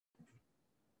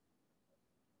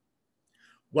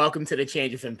Welcome to the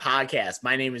Change Within podcast.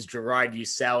 My name is Gerard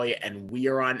Uselli, and we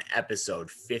are on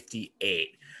episode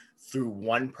 58. Through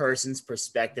one person's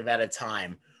perspective at a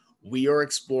time, we are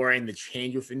exploring the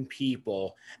change within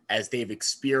people as they've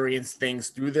experienced things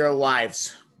through their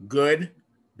lives, good,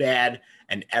 bad,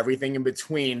 and everything in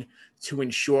between, to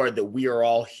ensure that we are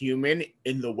all human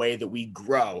in the way that we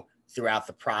grow throughout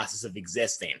the process of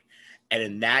existing. And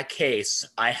in that case,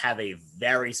 I have a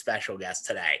very special guest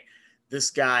today. This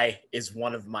guy is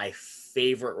one of my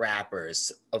favorite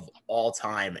rappers of all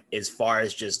time, as far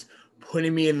as just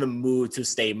putting me in the mood to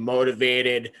stay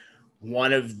motivated.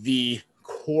 One of the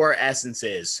core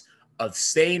essences of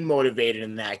staying motivated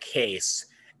in that case.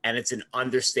 And it's an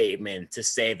understatement to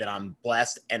say that I'm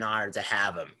blessed and honored to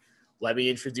have him. Let me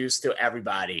introduce to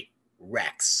everybody,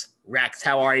 REKS. REKS,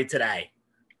 how are you today?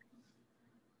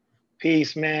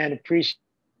 Peace, man. Appreciate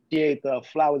the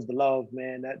flowers, the love,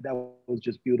 man. That was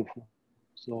just beautiful.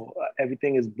 So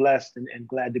everything is blessed and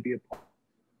glad to be a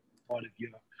part of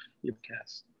your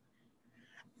cast.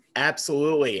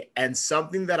 Absolutely. And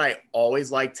something that I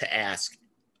always like to ask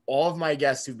all of my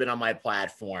guests who've been on my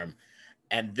platform,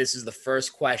 and this is the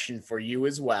first question for you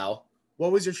as well.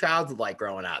 What was your childhood like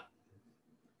growing up?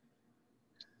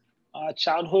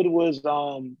 Childhood was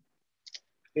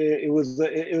it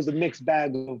was a mixed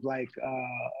bag of like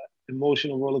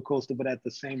emotional roller coaster, but at the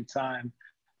same time,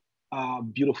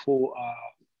 beautiful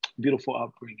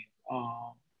upbringing.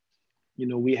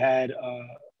 We had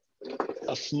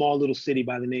a small little city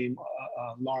by the name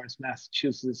Lawrence,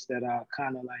 Massachusetts, that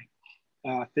kind of like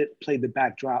played the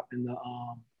backdrop and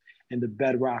the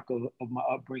bedrock of my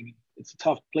upbringing. It's a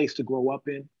tough place to grow up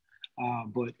in,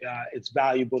 but it's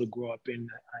valuable to grow up in.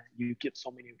 You get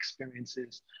so many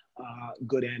experiences,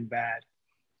 good and bad,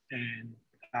 and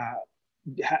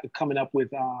coming up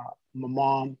with my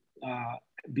mom,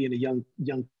 being a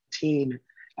young teen,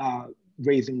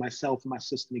 raising myself and my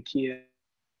sister Nakia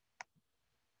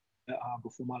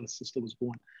before my little sister was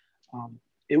born.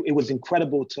 It was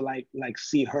incredible to like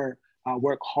see her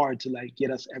work hard to like get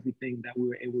us everything that we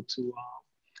were able to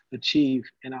achieve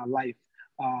in our life,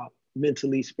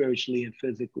 mentally, spiritually, and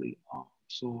physically.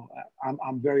 So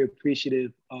I'm very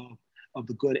appreciative of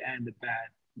the good and the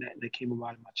bad that came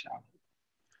about in my childhood.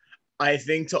 I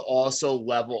think to also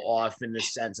level off in the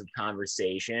sense of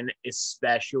conversation,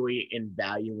 especially in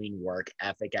valuing work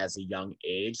ethic as a young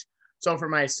age. So for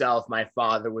myself, my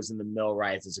father was in the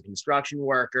millwrights as a construction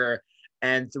worker.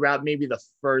 And throughout maybe the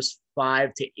first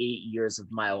 5 to 8 years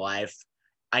of my life,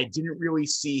 I didn't really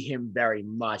see him very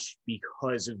much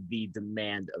because of the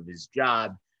demand of his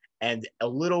job. And a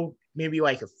little, maybe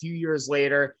like a few years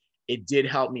later, it did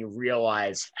help me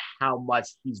realize how much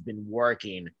he's been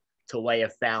working to lay a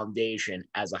foundation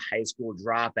as a high school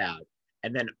dropout,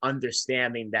 and then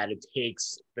understanding that it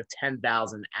takes the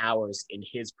 10,000 hours in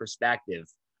his perspective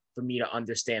for me to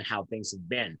understand how things have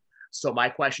been. So my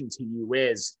question to you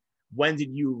is, when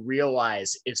did you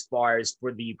realize, as far as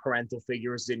for the parental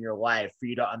figures in your life, for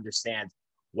you to understand,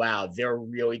 wow, they're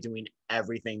really doing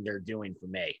everything they're doing for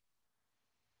me?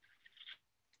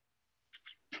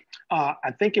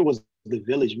 I think it was the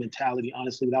village mentality,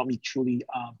 honestly, without me truly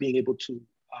being able to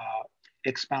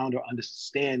expound or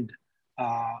understand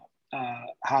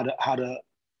how to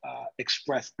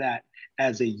express that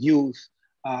as a youth.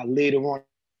 Later on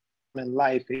in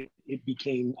life, it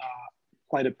became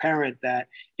quite apparent that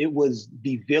it was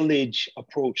the village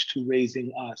approach to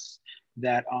raising us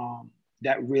that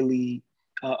really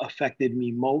affected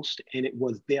me most, and it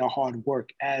was their hard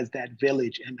work as that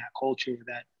village and that culture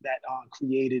that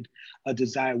created a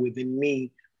desire within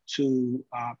me to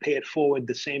pay it forward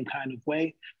the same kind of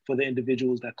way for the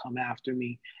individuals that come after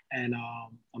me. And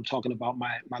I'm talking about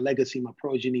my legacy, my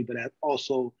progeny, but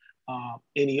also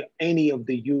any of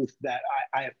the youth that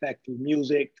I affect through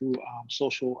music, through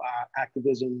social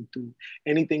activism, through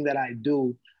anything that I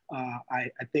do. I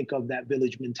think of that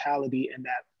village mentality and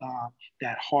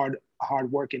that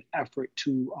hard work and effort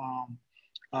to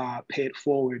pay it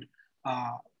forward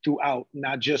throughout,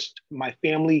 not just my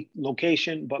family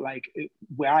location, but like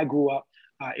where I grew up.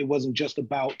 It wasn't just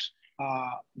about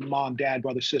mom, dad,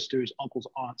 brothers, sisters, uncles,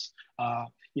 aunts,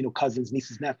 cousins,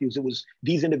 nieces, nephews. It was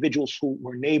these individuals who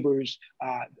were neighbors,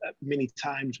 many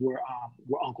times were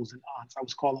uncles and aunts. I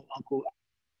was calling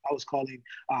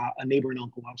a neighbor an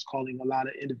uncle. I was calling a lot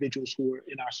of individuals who were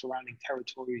in our surrounding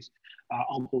territories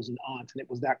uncles and aunts. And it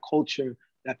was that culture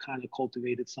that kind of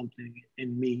cultivated something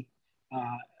in me,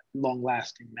 long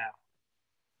lasting now.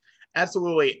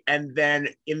 Absolutely. And then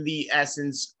in the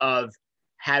essence of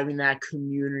having that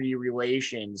community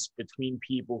relations between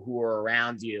people who are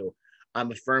around you, I'm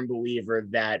a firm believer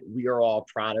that we are all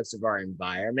products of our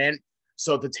environment.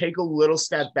 So to take a little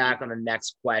step back on the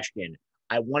next question,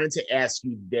 I wanted to ask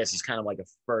you this as kind of like a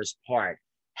first part.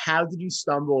 How did you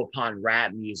stumble upon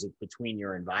rap music between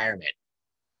your environment?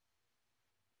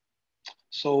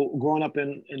 So growing up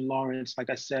in Lawrence, like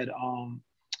I said,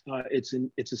 it's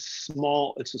a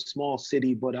small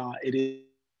city, but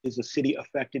is a city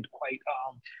affected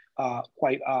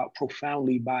quite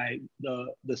profoundly by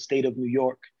the state of New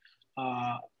York.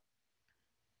 Uh,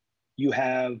 you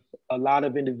have a lot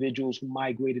of individuals who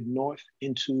migrated north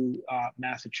into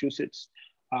Massachusetts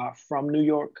from New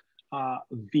York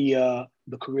via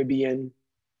the Caribbean,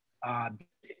 uh,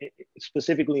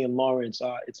 specifically in Lawrence.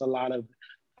 It's a lot of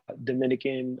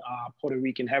Dominican, Puerto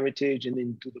Rican heritage, and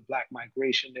then through the Black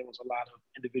migration, there was a lot of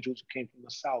individuals who came from the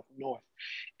South north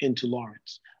into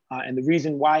Lawrence. And the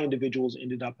reason why individuals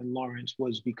ended up in Lawrence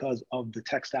was because of the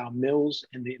textile mills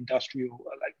and the industrial,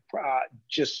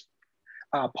 just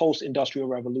post-industrial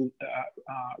revolution.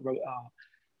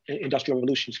 Industrial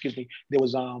revolution, excuse me. There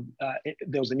was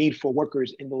a need for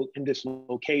workers in this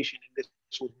location, and this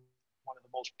was one of the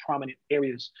most prominent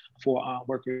areas for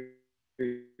workers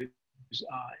in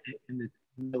the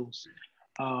mills.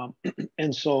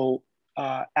 And so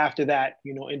after that,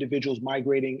 individuals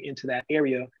migrating into that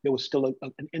area, there was still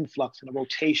an influx and a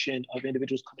rotation of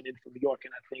individuals coming in from New York.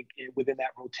 And I think within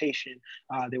that rotation,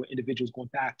 there were individuals going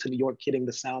back to New York, hitting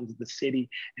the sounds of the city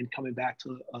and coming back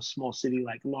to a small city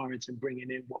like Lawrence and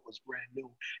bringing in what was brand new.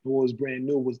 And what was brand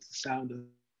new was the sound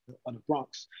of the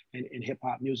Bronx and hip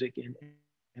hop music.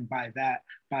 And by that,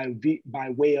 by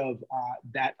way of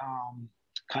that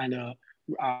kind of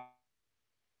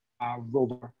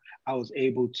rover, I was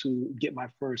able to get my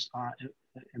first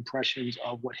impressions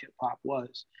of what hip hop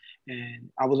was.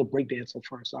 And I was a breakdancer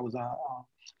first. I was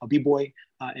a b-boy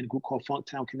in a group called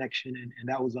Funktown Connection, and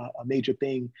that was a major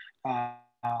thing, a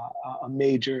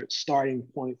major starting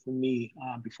point for me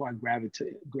before I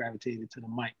gravitated to the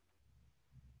mic.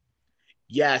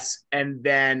 Yes, and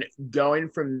then going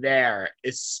from there,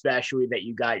 especially that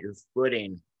you got your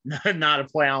footing, not a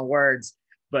play on words,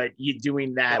 but you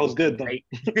doing that, that was good though.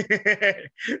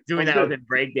 Doing that within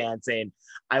breakdancing.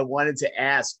 I wanted to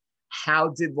ask, how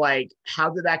did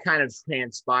that kind of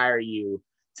transpire you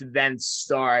to then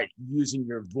start using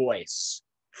your voice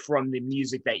from the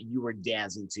music that you were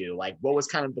dancing to? Like, what was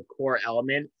kind of the core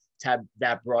element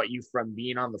that brought you from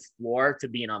being on the floor to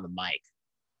being on the mic?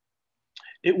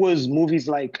 It was movies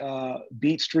like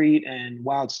Beat Street and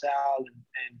Wild Style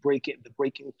and the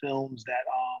breaking films that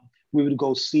we would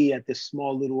go see at this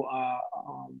small little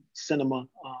cinema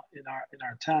in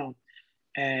our town.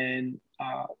 And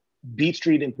Beat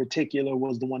Street in particular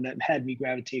was the one that had me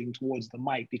gravitating towards the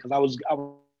mic, because I was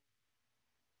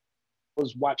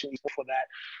watching for that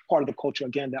part of the culture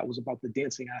again that was about the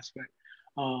dancing aspect.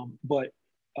 But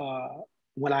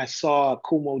when I saw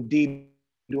Kumo D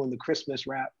doing the Christmas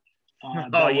rap,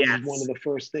 that was one of the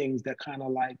first things that kind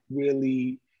of like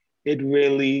really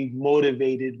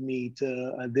motivated me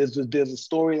to, there's a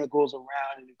story that goes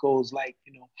around, and it goes like,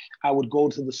 I would go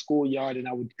to the schoolyard and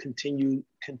I would continue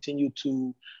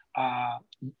to,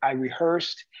 I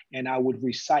rehearsed and I would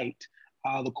recite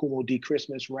the Kumo D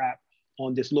Christmas rap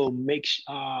on this little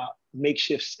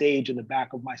makeshift stage in the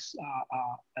back of my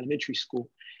elementary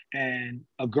school. And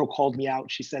a girl called me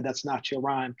out. She said, "That's not your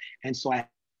rhyme." And so I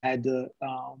had to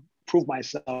prove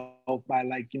myself by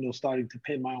starting to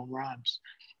pen my own rhymes,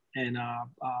 and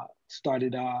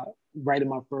started writing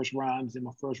my first rhymes. And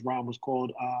my first rhyme was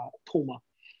called Puma.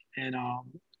 And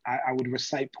I would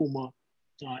recite Puma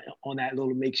on that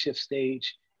little makeshift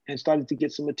stage, and started to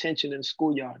get some attention in the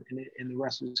schoolyard, and the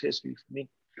rest was history for me.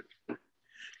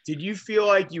 Did you feel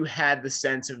like you had the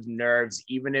sense of nerves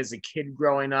even as a kid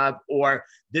growing up? Or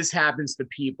this happens to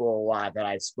people a lot that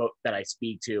I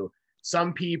speak to.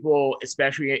 Some people,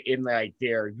 especially in like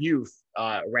their youth,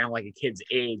 around like a kid's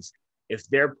age, if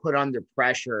they're put under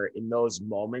pressure in those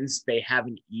moments, they have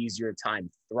an easier time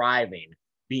thriving,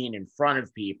 being in front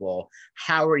of people.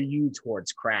 How are you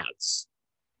towards crowds?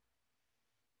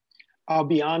 I'll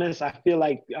be honest, I feel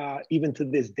like even to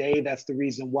this day, that's the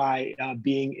reason why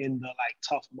being in the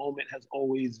tough moment has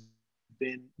always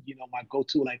been, my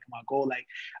go-to, my goal.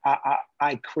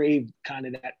 I crave kind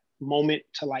of that moment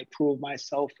to prove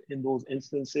myself in those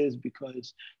instances,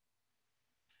 because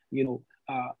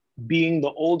being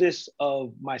the oldest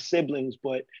of my siblings,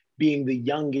 but being the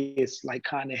youngest,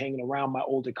 kind of hanging around my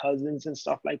older cousins and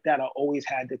stuff like that, I always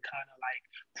had to kind of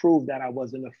prove that I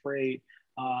wasn't afraid,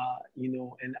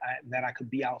 and that I could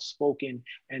be outspoken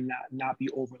and not be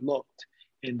overlooked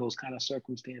in those kind of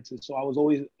circumstances. So I was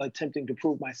always attempting to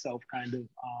prove myself kind of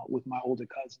with my older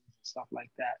cousins and stuff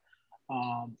like that.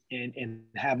 and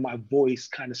have my voice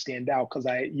kind of stand out. Because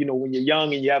when you're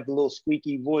young and you have the little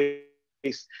squeaky voice,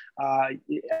 uh,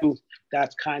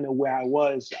 that's kind of where I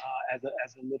was as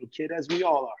a little kid, as we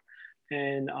all are.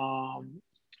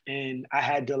 And I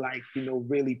had to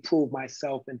really prove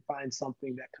myself and find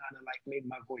something that kind of made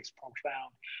my voice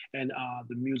profound. And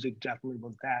the music definitely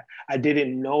was that. I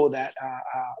didn't know that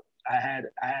I had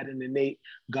an innate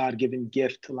God-given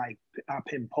gift to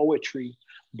pen poetry,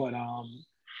 but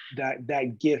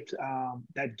that gift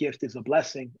is a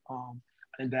blessing,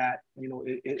 and that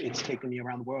it's taken me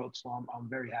around the world. So I'm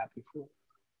very happy for it.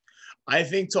 I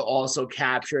think to also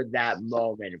capture that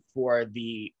moment for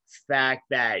the fact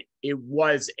that it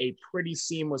was a pretty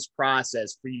seamless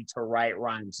process for you to write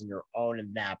rhymes on your own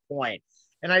at that point.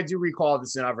 And I do recall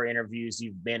this in other interviews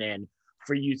you've been in,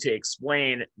 for you to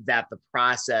explain that the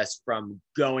process from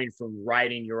going from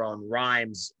writing your own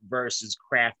rhymes versus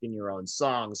crafting your own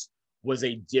songs was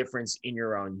a difference in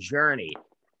your own journey.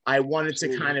 I wanted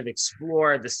to kind of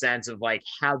explore the sense of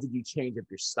how did you change up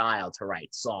your style to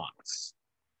write songs?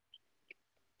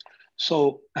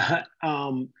 So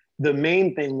the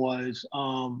main thing was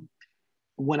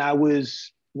when I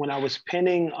was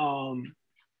penning a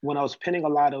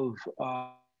lot of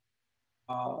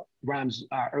rhymes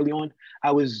early on,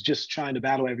 I was just trying to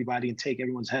battle everybody and take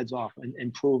everyone's heads off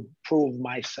and prove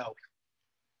myself.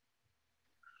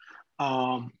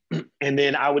 And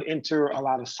then I would enter a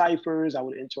lot of ciphers, I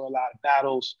would enter a lot of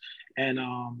battles, and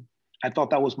I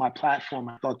thought that was my platform.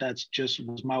 I thought that's just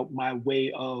was my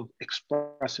way of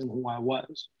expressing who I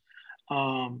was.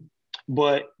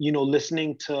 But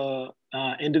listening to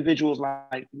individuals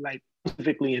like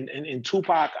specifically in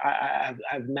Tupac, I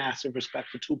have massive respect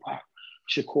for Tupac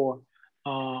Shakur.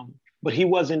 But he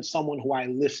wasn't someone who I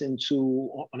listened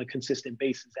to on a consistent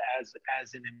basis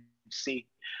as an MC.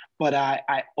 But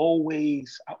I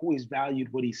always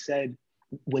valued what he said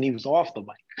when he was off the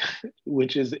mic,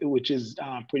 which is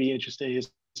pretty interesting.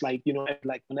 It's like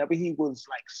whenever he was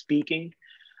speaking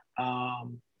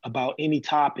about any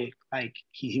topic,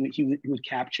 he would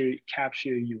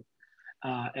capture you.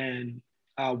 And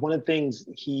one of the things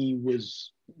he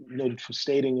was noted for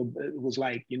stating was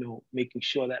making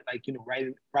sure that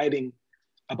writing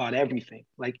about everything,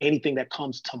 anything that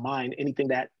comes to mind, anything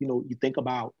that you think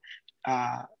about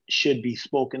should be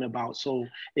spoken about. So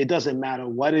it doesn't matter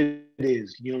what it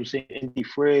is, what I'm saying, empty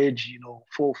fridge,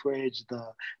 full fridge,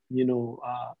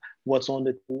 what's on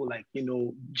the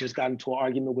just got into an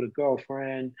argument with a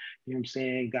girlfriend, what I'm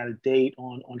saying, got a date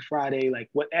on Friday,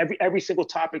 every single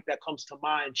topic that comes to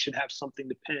mind should have something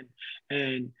to pen.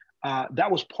 And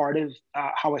that was part of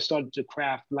how I started to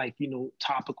craft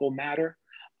topical matter.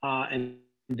 And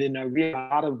then I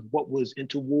realized a lot of what was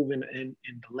interwoven in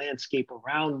the landscape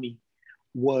around me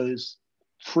was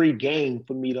free game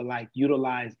for me to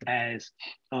utilize as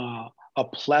a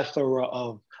plethora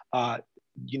of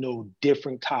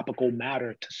different topical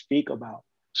matter to speak about.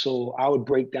 So I would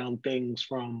break down things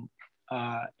from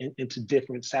into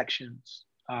different sections.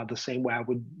 The same way I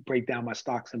would break down my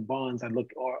stocks and bonds. I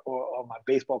look or my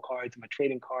baseball cards, my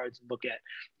trading cards, and look at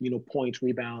points,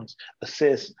 rebounds,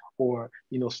 assists, or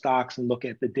stocks, and look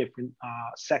at the different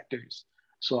sectors.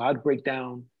 So I'd break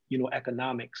down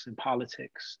economics and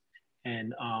politics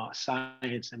and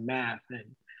science and math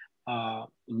and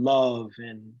love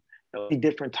and a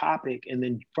different topic. And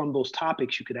then from those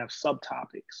topics, you could have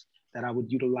subtopics that I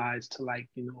would utilize to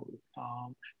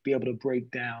be able to break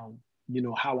down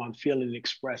how I'm feeling and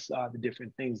express the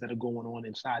different things that are going on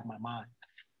inside my mind.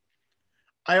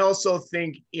 I also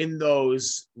think in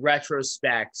those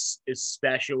retrospects,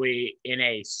 especially in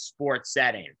a sports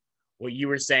setting, what you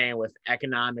were saying with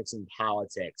economics and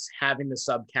politics, having the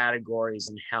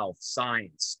subcategories in health,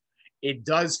 science, it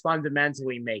does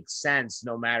fundamentally make sense,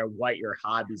 no matter what your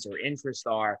hobbies or interests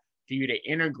are, for you to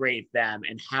integrate them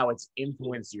and how it's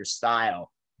influenced your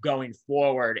style going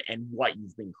forward and what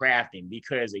you've been crafting.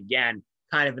 Because again,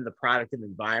 kind of in the product and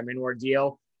environment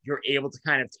ordeal, you're able to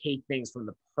kind of take things from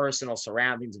the personal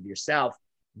surroundings of yourself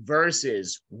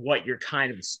versus what you're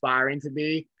kind of aspiring to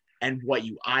be and what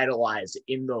you idolize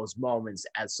in those moments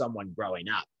as someone growing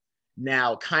up.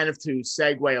 Now, kind of to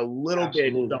segue a little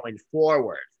bit going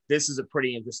forward, this is a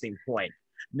pretty interesting point.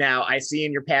 Now, I see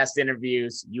in your past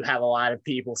interviews, you have a lot of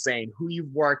people saying who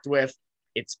you've worked with.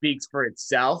 It speaks for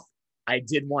itself. I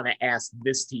did want to ask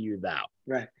this to you, though.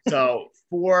 Right. So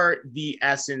for the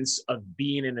essence of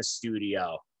being in a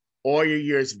studio, all your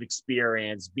years of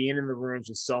experience, being in the rooms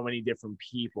with so many different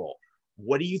people,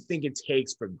 what do you think it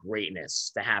takes for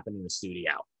greatness to happen in the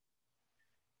studio?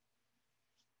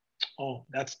 Oh,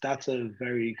 that's a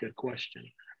very good question.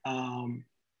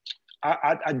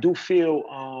 I do feel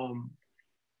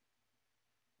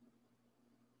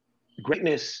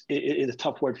greatness is a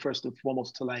tough word first and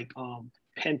foremost to like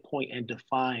pinpoint and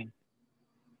define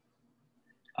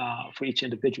for each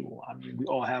individual. I mean, we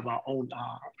all have our own,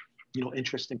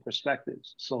 interesting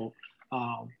perspectives. So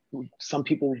some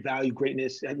people value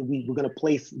greatness, and we're going to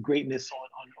place greatness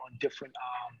on different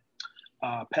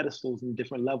pedestals and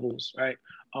different levels, right?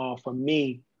 For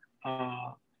me,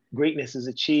 greatness is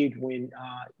achieved when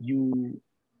you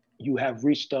have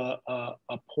reached a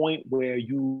point where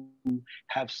you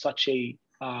have such a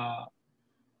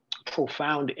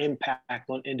profound impact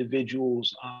on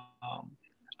individuals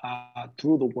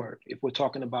through the word. If we're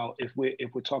talking about the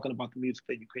music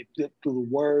that you create through the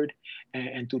word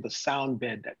and through the sound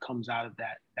bed that comes out of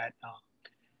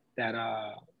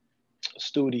that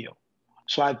studio.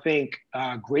 So I think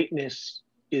greatness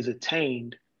is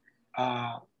attained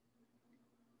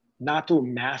not through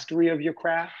mastery of your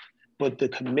craft, but the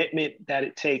commitment that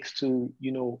it takes to,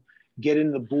 get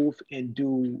in the booth and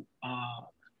do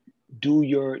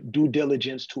your due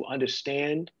diligence to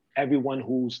understand everyone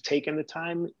who's taken the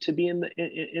time to be in the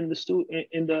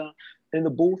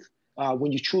booth.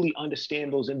 When you truly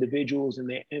understand those individuals and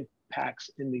their impacts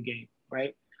in the game,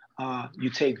 right? You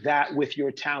take that with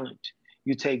your talent.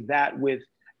 You take that with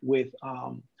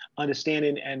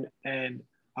understanding and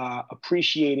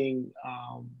appreciating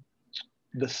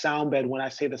the sound bed. When I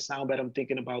say the sound bed, I'm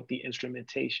thinking about the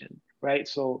instrumentation, right?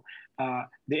 So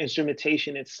the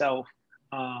instrumentation itself,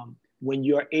 when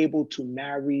you're able to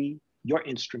marry your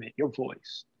instrument, your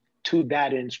voice, to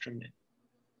that instrument,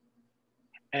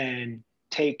 and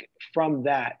take from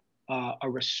that a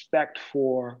respect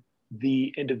for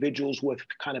the individuals who have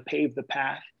kind of paved the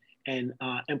path and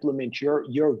implement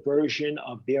your version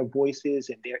of their voices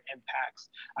and their impacts,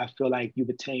 I feel like you've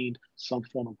attained some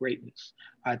form of greatness.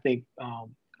 I think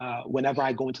whenever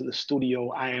I go into the studio,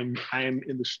 I am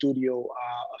in the studio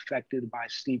affected by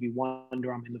Stevie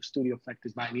Wonder. I'm in the studio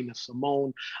affected by Nina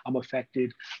Simone. I'm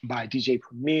affected by DJ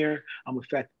Premier. I'm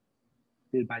affected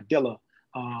by Dilla.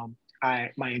 My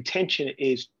intention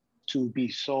is to be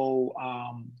so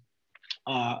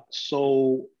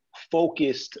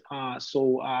focused,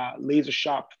 laser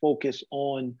sharp focus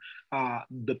on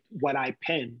what I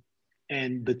pen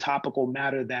and the topical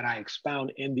matter that I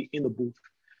expound in the booth,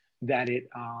 that it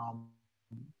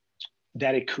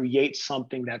creates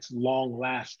something that's long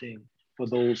lasting for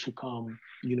those who come,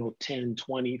 10,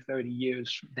 20, 30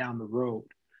 years down the road.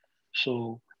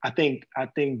 So I think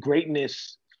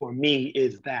greatness for me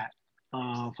is that.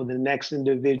 For the next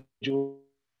individual,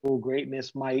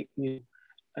 greatness might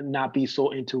not be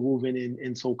so interwoven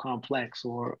and so complex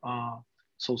or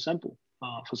so simple.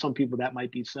 For some people, that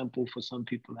might be simple. For some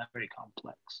people, that's very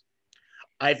complex.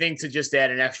 I think to just add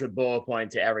an extra bullet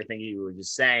point to everything you were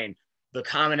just saying, the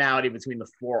commonality between the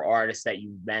four artists that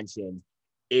you mentioned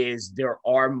is there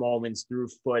are moments through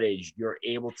footage you're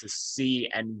able to see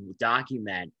and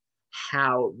document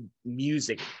how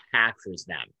music captures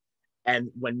them.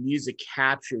 And when music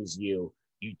captures you,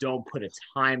 you don't put a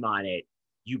time on it.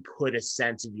 You put a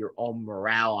sense of your own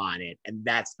morale on it. And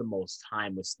that's the most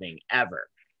timeless thing ever.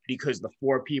 Because the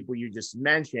four people you just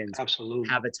mentioned Absolutely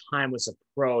have a timeless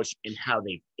approach in how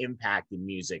they've impacted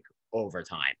music over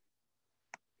time.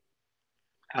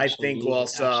 Absolutely. I think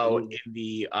also Absolutely. In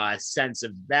the sense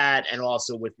of that, and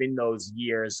also within those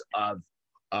years of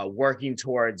working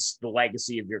towards the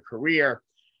legacy of your career,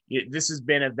 this has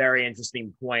been a very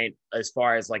interesting point as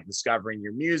far as like discovering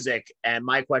your music. And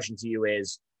my question to you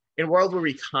is, in a world where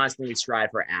we constantly strive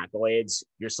for accolades,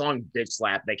 your song Bitch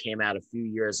Slap that came out a few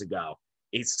years ago,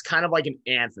 it's kind of like an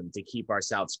anthem to keep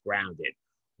ourselves grounded.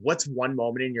 What's one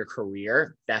moment in your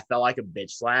career that felt like a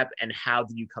bitch slap, and how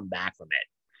did you come back from it?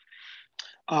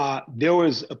 There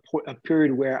was a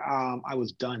period where I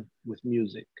was done with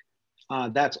music.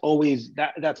 That's always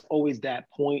that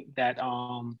point, that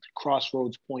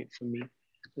crossroads point for me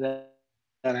that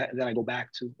I go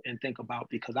back to and think about,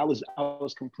 because I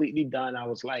was completely done. I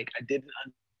was like, I didn't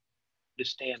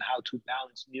understand how to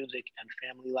balance music and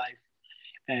family life.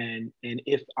 And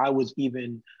if I was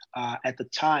even at the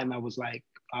time, I was like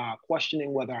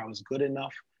questioning whether I was good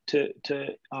enough to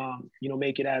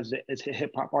make it as a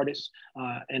hip hop artist.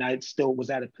 And I still was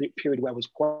at a period where I was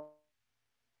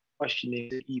questioning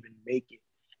to even make it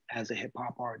as a hip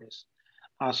hop artist.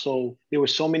 So there were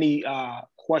so many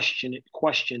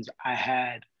questions I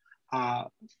had,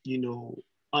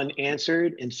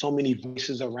 unanswered, and so many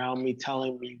voices around me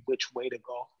telling me which way to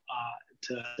go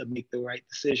to make the right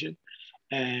decision.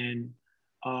 And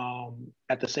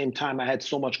at the same time, I had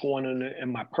so much going on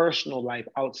in my personal life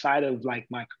outside of like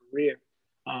my career.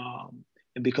 And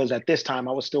because at this time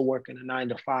I was still working a 9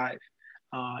 to 5,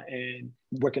 and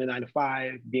working a 9 to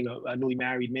 5, being a newly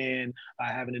married man,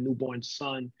 having a newborn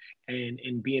son,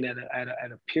 and being at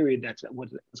a period that's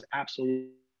was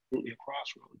absolutely a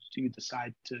crossroads. Do you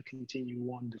decide to continue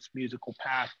on this musical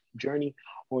path journey,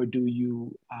 or do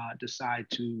you decide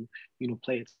to,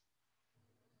 play it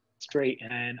straight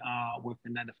and work the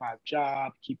 9 to 5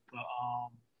 job, keep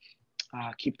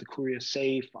the career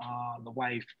safe, the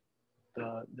wife,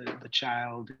 the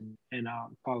child, and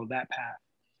follow that path.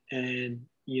 And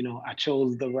I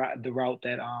chose the route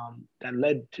that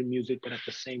led to music, but at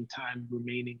the same time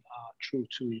remaining true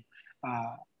to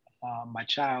my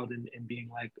child, and being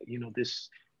like, this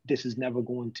is never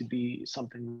going to be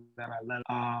something that I let.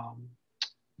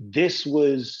 This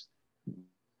was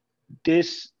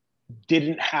this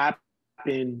didn't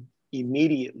happen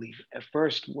immediately. At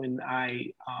first, when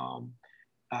I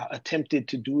attempted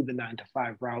to do the 9 to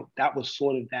 5 route, that was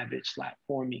sort of that bitch slap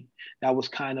for me. That was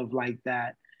kind of like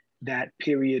that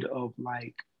period of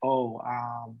like, oh,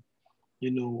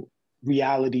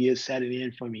 reality is setting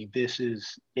in for me. This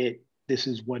is it. This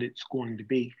is what it's going to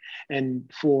be. And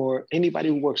for anybody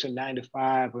who works a 9 to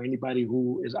 5, or anybody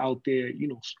who is out there,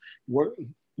 work,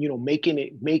 making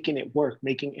it work,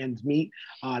 making ends meet.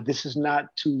 This is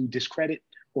not to discredit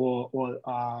or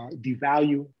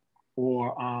devalue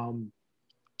or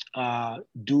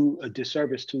do a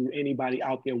disservice to anybody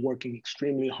out there working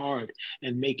extremely hard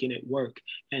and making it work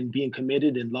and being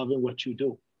committed and loving what you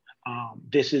do.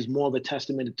 This is more of a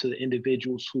testament to the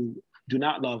individuals who do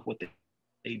not love what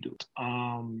they do,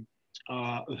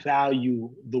 value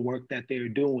the work that they're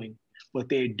doing, but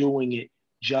they're doing it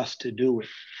just to do it.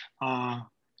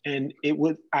 And it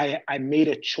was, I made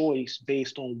a choice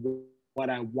based on what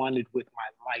I wanted with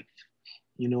my life.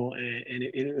 And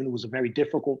it was a very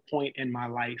difficult point in my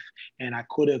life, and I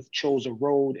could have chose a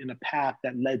road and a path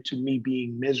that led to me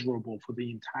being miserable for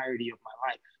the entirety of my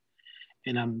life.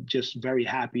 And I'm just very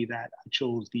happy that I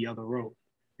chose the other road,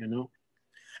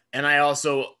 And I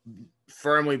also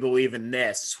firmly believe in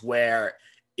this, where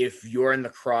if you're in the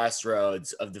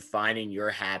crossroads of defining your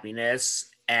happiness,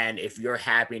 and if your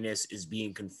happiness is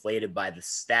being conflated by the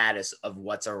status of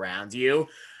what's around you,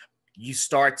 you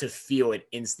start to feel it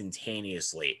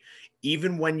instantaneously.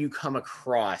 Even when you come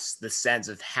across the sense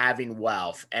of having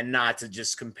wealth, and not to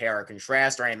just compare or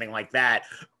contrast or anything like that,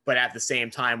 but at the same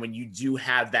time, when you do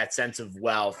have that sense of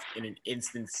wealth in an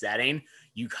instant setting,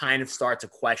 you kind of start to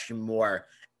question more,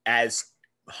 as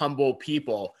humble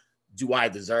people, do I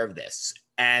deserve this?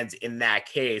 And in that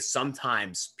case,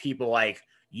 sometimes people like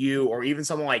you, or even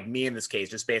someone like me in this case,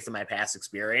 just based on my past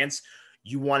experience,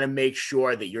 you want to make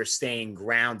sure that you're staying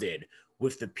grounded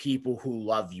with the people who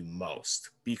love you most,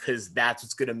 because that's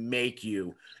what's going to make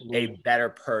you a better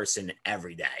person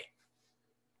every day.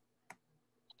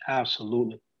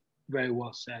 Absolutely. Very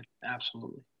well said.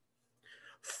 Absolutely.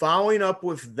 Following up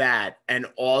with that, and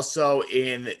also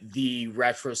in the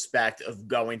retrospect of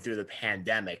going through the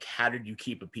pandemic, how did you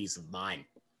keep a peace of mind?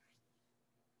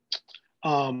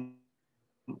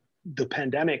 The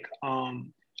pandemic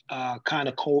kind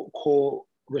of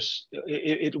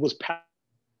it was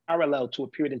parallel to a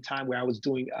period in time where I was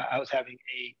having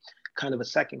a kind of a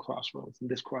second crossroads, and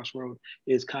this crossroad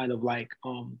is kind of like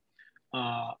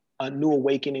a new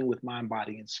awakening with mind,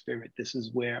 body, and spirit. This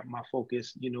is where my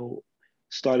focus,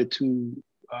 started to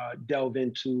delve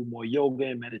into more yoga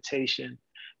and meditation,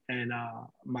 and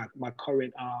my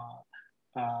current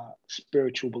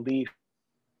spiritual belief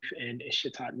and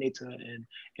Shitat Neta,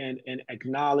 and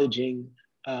acknowledging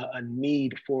a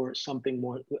need for something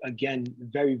more, again,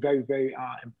 very, very, very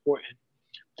important,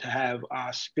 to have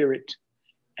spirit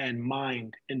and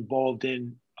mind involved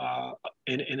in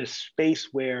a space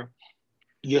where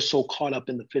you're so caught up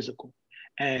in the physical.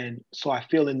 And so I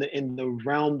feel in the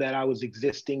realm that I was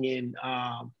existing in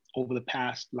over the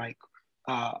past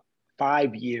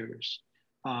 5 years,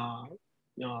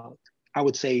 I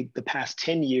would say the past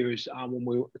 10 years, when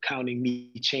we're counting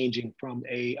me changing from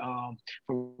a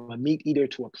meat eater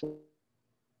to a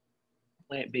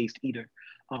plant-based eater,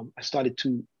 I started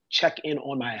to check in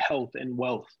on my health and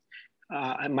wealth,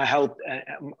 and my health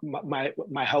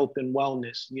and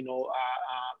wellness,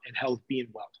 and health being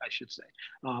wealth, I should say.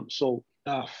 So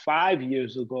 5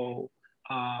 years ago,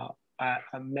 I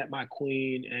met my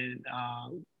queen, and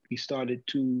we started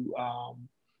to,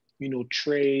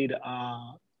 trade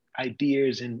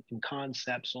ideas and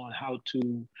concepts on how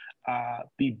to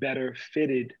be better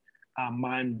fitted,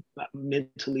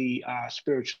 mentally,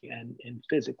 spiritually, and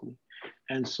physically.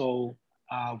 And so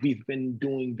we've been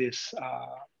doing this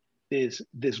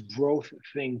growth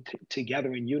thing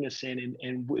together in unison,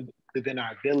 and within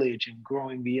our village and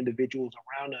growing the individuals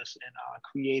around us and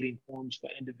creating forms for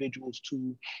individuals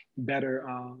to better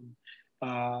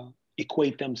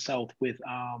equate themselves with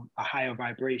a higher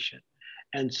vibration.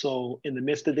 And so in the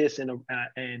midst of this and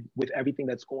with everything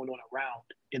that's going on around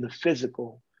in the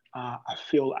physical, I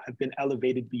feel I've been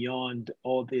elevated beyond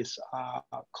all this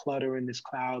clutter in this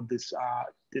cloud, this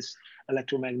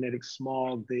electromagnetic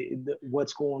smog,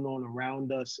 what's going on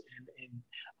around us,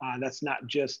 and that's not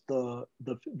just the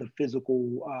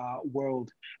physical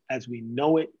world as we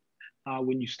know it.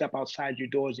 When you step outside your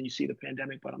doors and you see the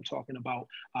pandemic, but I'm talking about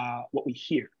what we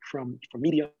hear from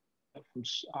media, from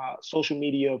social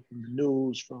media, from the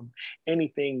news, from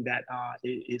anything that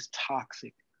is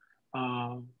toxic.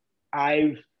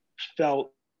 I've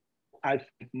felt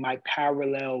my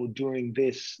parallel during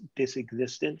this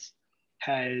existence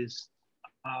has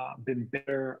been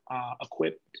better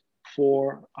equipped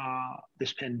for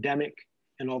this pandemic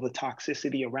and all the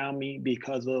toxicity around me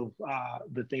because of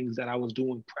the things that I was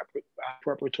doing,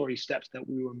 preparatory steps that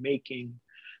we were making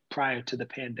prior to the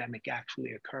pandemic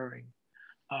actually occurring.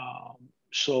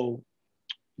 So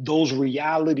those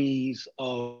realities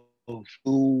of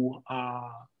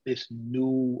this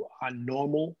new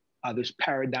normal, this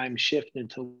paradigm shift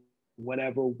into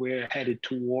whatever we're headed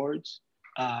towards,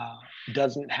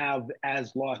 doesn't have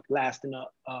as long-lasting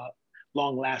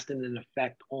an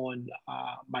effect on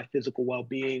my physical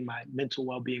well-being, my mental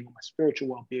well-being, or my spiritual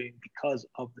well-being because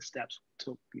of the steps we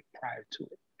took prior to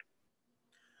it.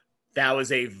 That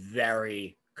was a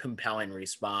very compelling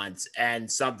response and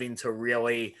something to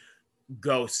really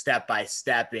go step by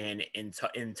step in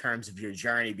terms of your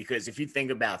journey. Because if you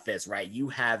think about this, right, you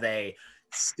have a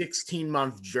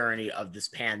 16-month journey of this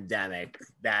pandemic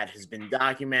that has been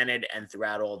documented and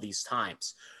throughout all these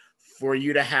times. For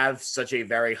you to have such a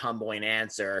very humbling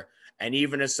answer, and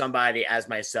even as somebody as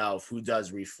myself who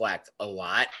does reflect a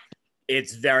lot,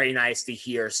 it's very nice to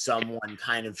hear someone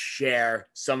kind of share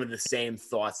some of the same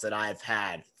thoughts that I've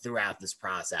had throughout this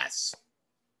process.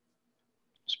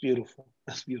 It's beautiful.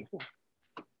 That's beautiful.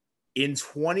 In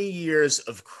 20 years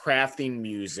of crafting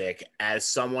music, as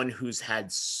someone who's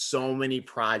had so many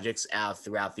projects out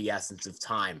throughout the essence of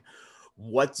time,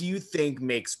 what do you think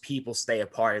makes people stay a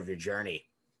part of your journey?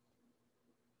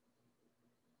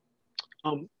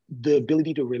 The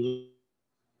ability to relate,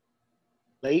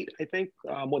 I think,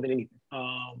 more than anything.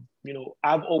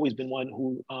 I've always been one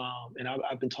who, and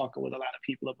I've been talking with a lot of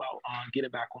people about getting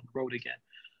back on the road again.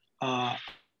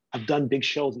 I've done big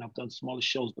shows and I've done smaller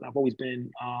shows, but I've always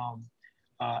been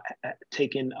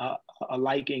taken a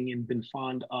liking and been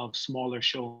fond of smaller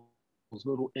shows,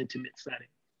 little intimate setting.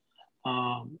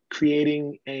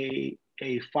 Creating a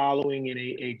following and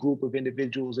a group of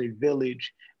individuals, a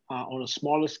village on a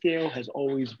smaller scale has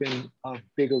always been of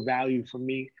bigger value for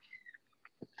me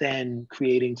than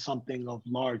creating something of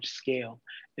large scale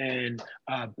and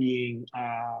being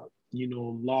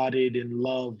lauded and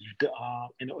loved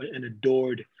and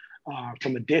adored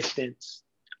from a distance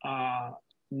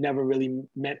never really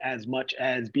meant as much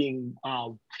as being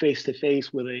face to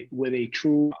face with a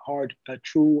true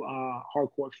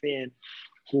hardcore fan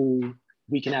who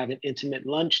we can have an intimate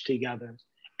lunch together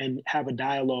and have a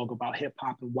dialogue about hip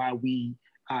hop and why we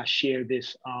share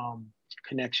this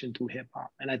connection through hip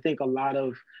hop. And I think a lot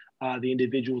of the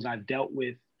individuals I've dealt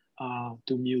with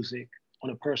through music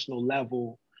on a personal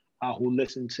level who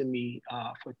listen to me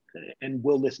and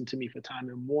will listen to me for time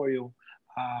immemorial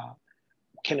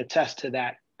can attest to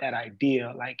that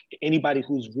idea. Like anybody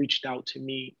who's reached out to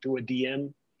me through a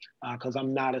DM, because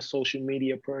I'm not a social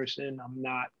media person, I'm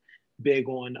not big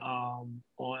on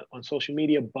social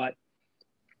media, but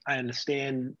I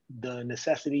understand the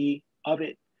necessity of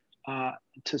it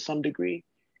to some degree.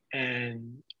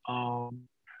 And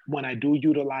when I do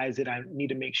utilize it, I need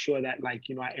to make sure that I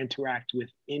interact with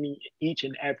each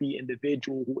and every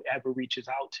individual who ever reaches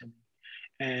out to me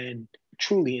and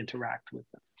truly interact with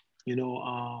them.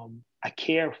 I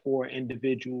care for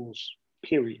individuals,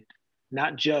 period.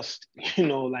 Not just,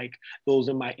 those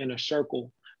in my inner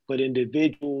circle, but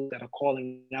individuals that are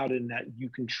calling out and that you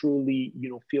can truly,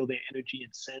 feel their energy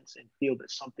and sense and feel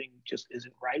that something just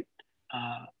isn't right.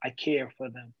 I care for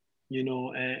them,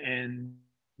 and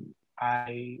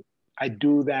I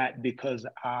do that because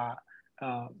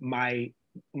my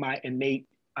innate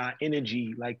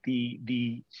energy, like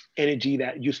the energy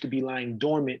that used to be lying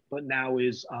dormant, but now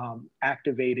is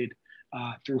activated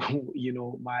through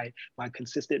my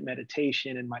consistent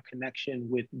meditation and my connection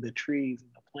with the trees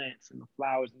and the plants and the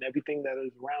flowers and everything that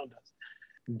is around us.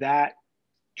 That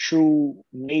true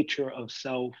nature of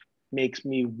self makes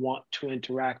me want to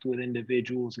interact with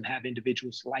individuals and have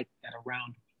individuals like that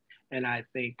around me. And I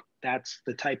think That's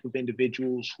the type of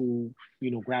individuals who,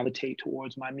 gravitate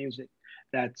towards my music.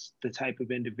 That's the type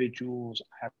of individuals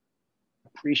I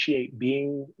appreciate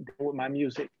being with my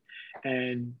music.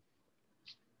 And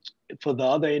for the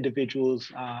other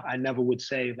individuals, I never would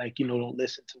say like, don't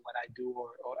listen to what I do, or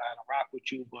I don't rock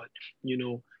with you, but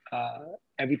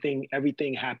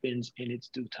everything happens in its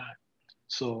due time.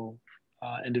 So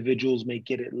individuals may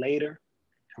get it later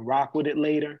and rock with it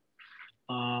later,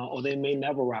 or they may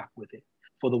never rock with it.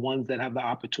 For the ones that have the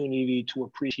opportunity to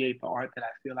appreciate the art that I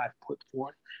feel I've put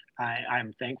forth,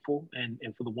 I'm thankful. And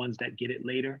for the ones that get it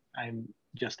later, I'm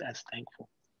just as thankful.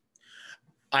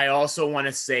 I also want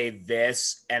to say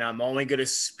this, and I'm only going to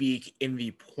speak in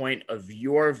the point of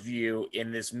your view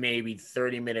in this maybe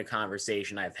 30-minute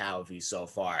conversation I've had with you so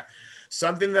far.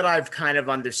 Something that I've kind of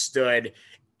understood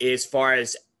as far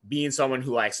as being someone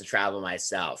who likes to travel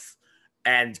myself,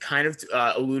 and kind of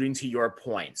alluding to your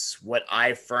points, what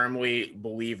I firmly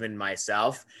believe in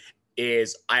myself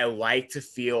is I like to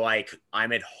feel like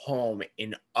I'm at home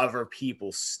in other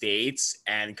people's states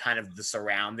and kind of the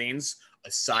surroundings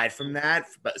aside from that,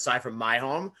 but aside from my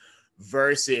home,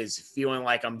 versus feeling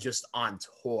like I'm just on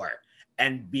tour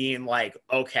and being like,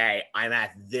 okay, I'm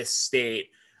at this state,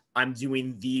 I'm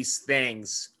doing these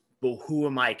things, but who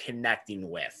am I connecting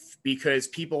with? Because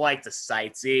people like to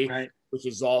sightsee, right, which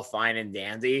is all fine and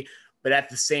dandy. But at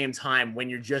the same time, when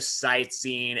you're just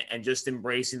sightseeing and just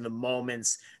embracing the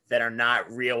moments that are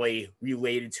not really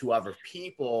related to other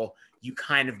people, you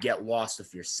kind of get lost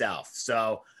with yourself.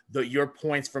 So your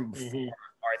points from before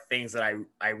are things that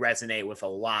I resonate with a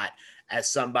lot as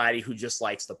somebody who just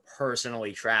likes to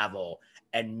personally travel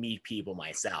and meet people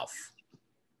myself.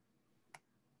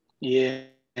 Yeah,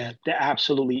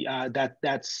 absolutely.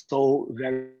 That's so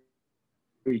very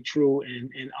true.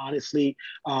 And honestly,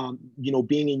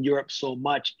 being in Europe so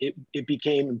much, it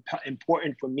became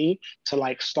important for me to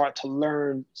like start to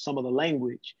learn some of the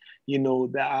language.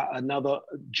 Another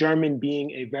German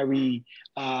being a very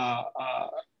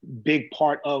big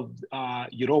part of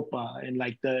Europa, and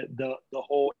like the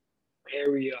whole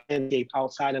area landscape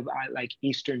outside of like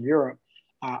Eastern Europe.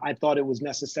 I thought it was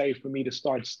necessary for me to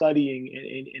start studying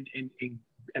and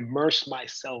immerse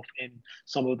myself in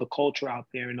some of the culture out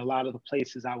there. And a lot of the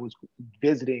places I was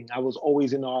visiting, I was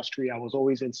always in Austria, I was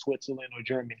always in Switzerland or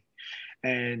Germany.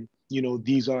 And,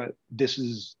 this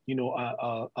is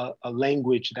a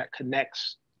language that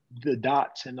connects the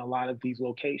dots in a lot of these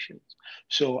locations.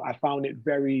 So I found it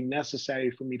very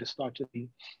necessary for me to start to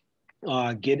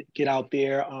get out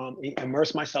there,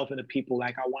 immerse myself in the people.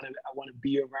 Like I want to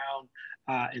be around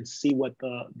and see what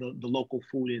the local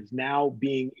food is. Now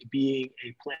being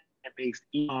a plant-based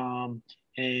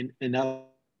and us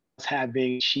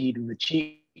having cheat and the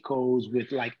cheat codes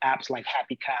with like apps like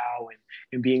Happy Cow,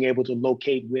 and being able to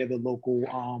locate where the local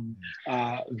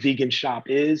vegan shop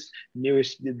is,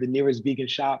 the nearest vegan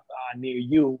shop near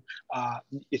you.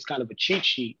 It's kind of a cheat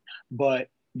sheet, but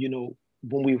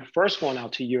when we were first going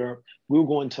out to Europe, we were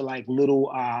going to like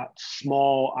little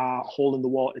small hole in the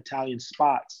wall Italian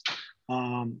spots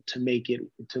to make it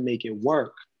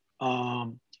work.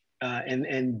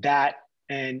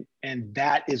 And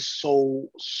that is so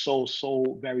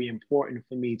very important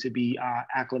for me to be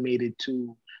acclimated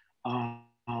to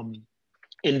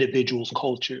individuals'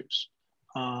 cultures.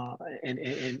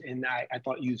 And I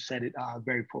thought you said it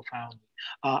very profoundly.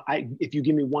 If you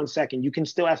give me 1 second, you can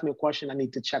still ask me a question. I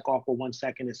need to check off for 1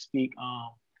 second and speak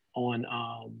on.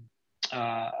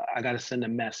 I got to send a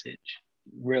message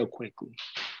real quickly.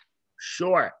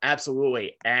 Sure,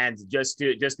 absolutely. And just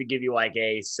to give you like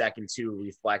a second to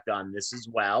reflect on this as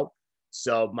well.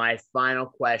 So my final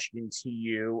question to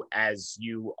you, as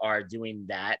you are doing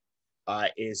that,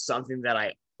 is something that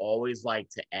I always like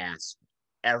to ask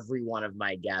every one of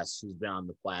my guests who's been on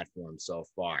the platform so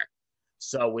far.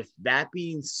 So with that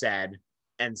being said,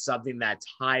 and something that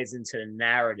ties into the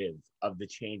narrative of the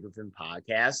Change Within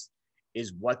podcast,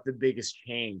 is what the biggest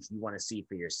change you want to see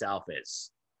for yourself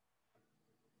is.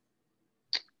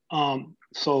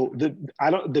 So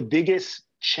the biggest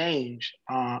change,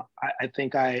 I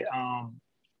think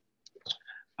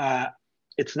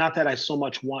it's not that I so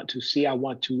much want to see, I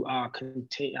want to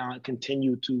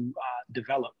continue to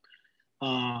develop,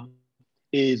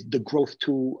 is the growth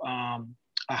to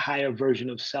a higher version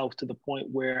of self, to the point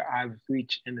where I've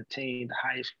reached and attained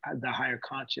the higher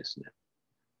consciousness.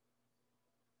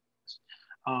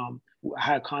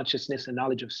 Higher consciousness and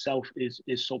knowledge of self is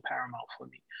so paramount for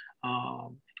me.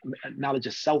 Knowledge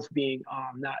of self being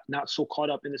not so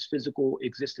caught up in this physical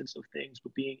existence of things,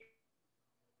 but being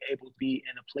able to be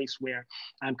in a place where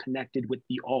I'm connected with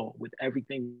the all, with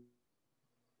everything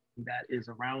that is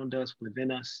around us,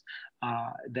 within us,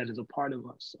 that is a part of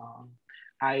us.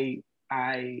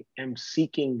 I am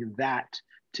seeking that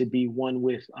to be one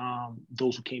with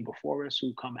those who came before us,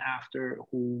 who come after,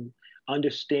 who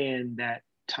understand that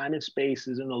time and space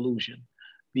is an illusion.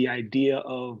 The idea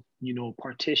of, you know,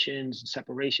 partitions,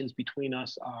 separations between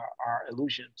us are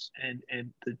illusions.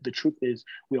 And the truth is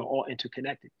we are all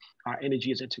interconnected. Our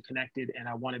energy is interconnected. And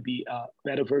I want to be a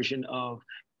better version of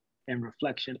and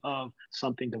reflection of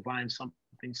something divine, something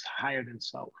higher than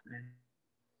self.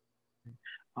 And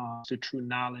that's the true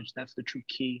knowledge, that's the true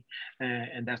key,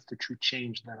 and that's the true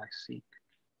change that I seek.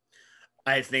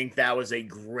 I think that was a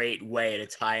great way to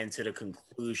tie into the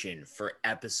conclusion for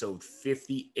episode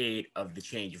 58 of the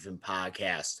Change Within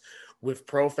podcast. With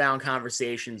profound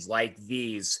conversations like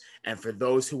these, and for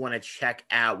those who want to check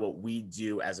out what we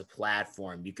do as a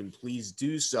platform, you can please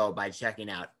do so by checking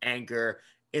out Anchor,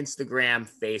 Instagram,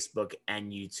 Facebook,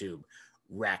 and YouTube.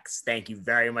 REKS, thank you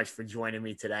very much for joining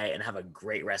me today, and have a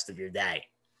great rest of your day.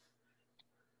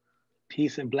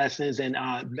 Peace and blessings. And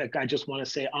like I just want to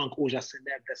say, Ankh Oja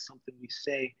Seneb, that's something we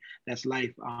say. That's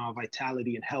life,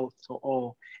 vitality, and health to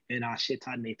all in our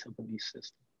Shaitan native belief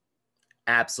system.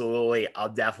 Absolutely. I'll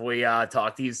definitely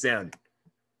talk to you soon.